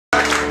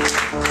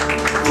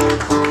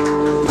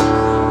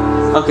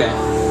Okay.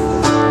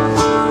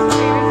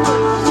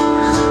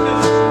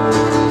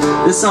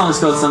 This song is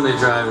called Sunday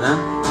Drive then,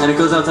 and it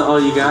goes out to all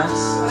you guys,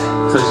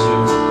 because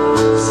you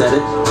said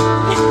it.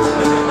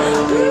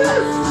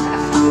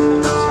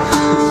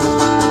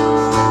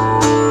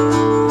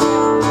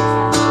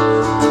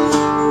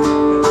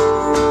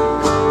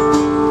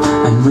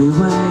 And we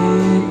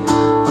wait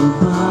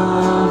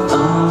above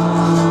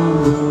our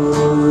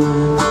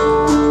road.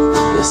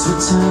 Yes,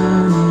 we're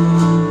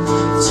turning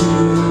to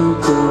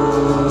go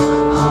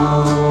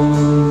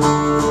home.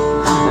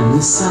 And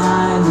the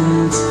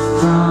silence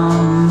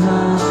from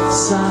the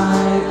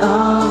side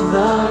of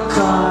the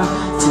car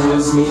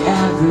tells me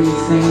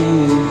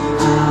everything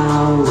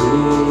how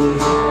we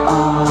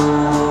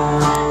are.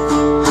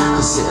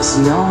 'Cause there's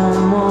no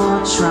more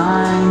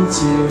trying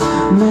to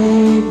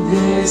make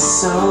this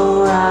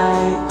so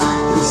right.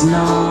 There's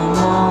no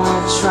more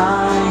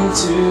trying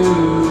to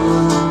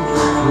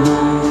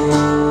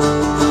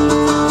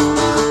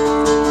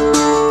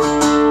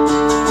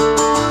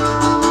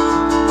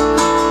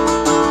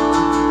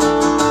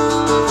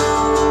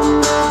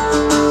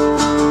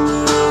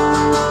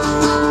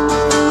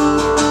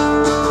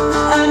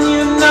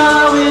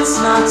it's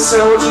not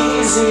so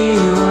easy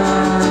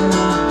when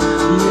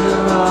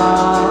you're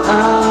all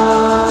alone.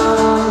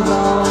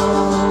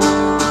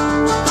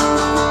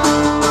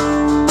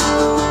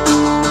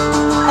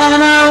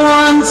 And I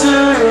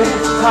wonder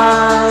if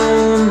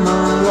I'm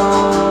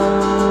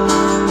alone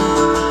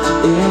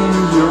in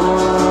your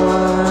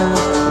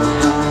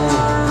head.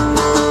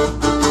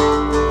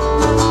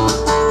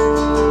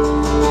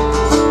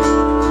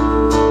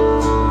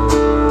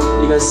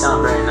 You guys sound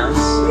very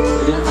nice.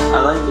 You do? I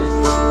like it.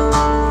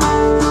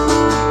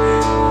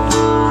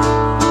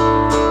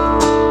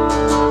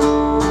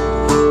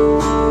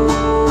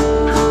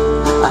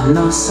 I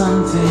know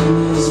something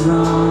is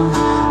wrong,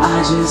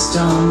 I just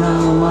don't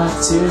know what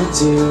to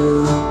do.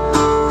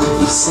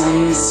 You say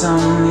it's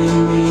only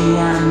me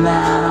and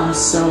that I'm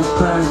so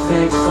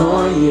perfect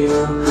for you.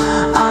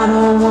 I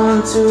don't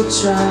want to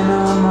try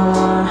no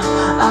more,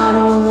 I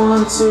don't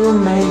want to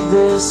make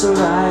this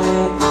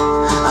right.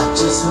 I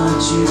just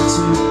want you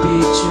to be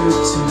true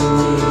to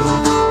me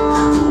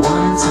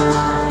one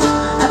time.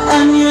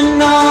 And you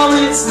know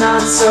it's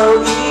not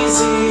so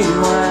easy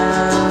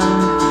when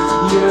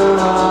you're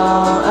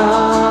all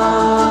alone.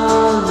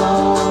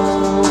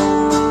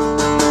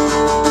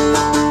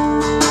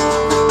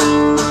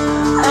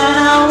 And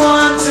I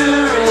wonder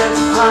if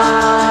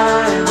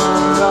I'm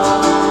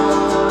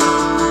alone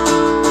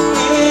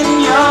in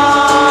your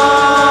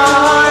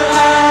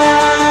head.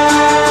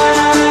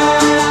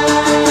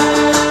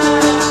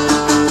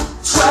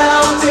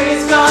 12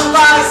 days gone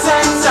by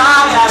since I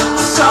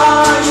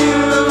saw you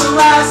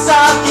last.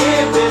 I'll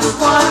give it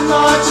one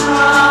more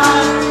try.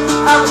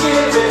 I'll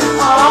give it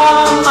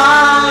all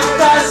my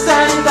best,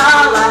 and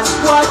I'll ask,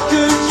 what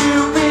could you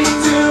be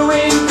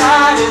doing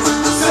that is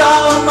so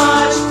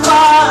much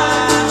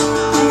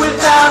fun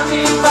without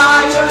me by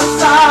your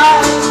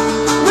side?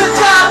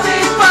 Without me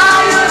by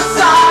your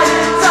side,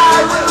 and I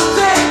will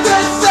take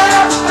a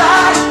step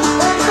back,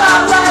 and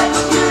I'll let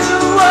you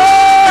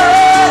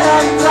away,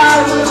 and I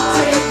will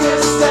take a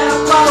step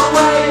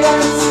away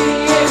and see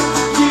if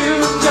you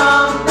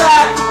come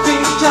back,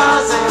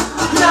 because there's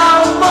no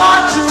more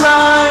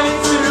trying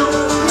to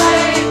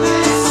make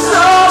this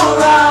so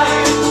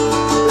right.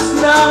 There's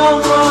no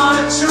more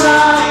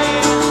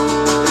trying.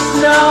 There's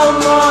no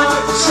more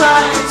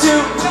trying to.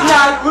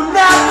 I will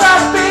never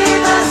be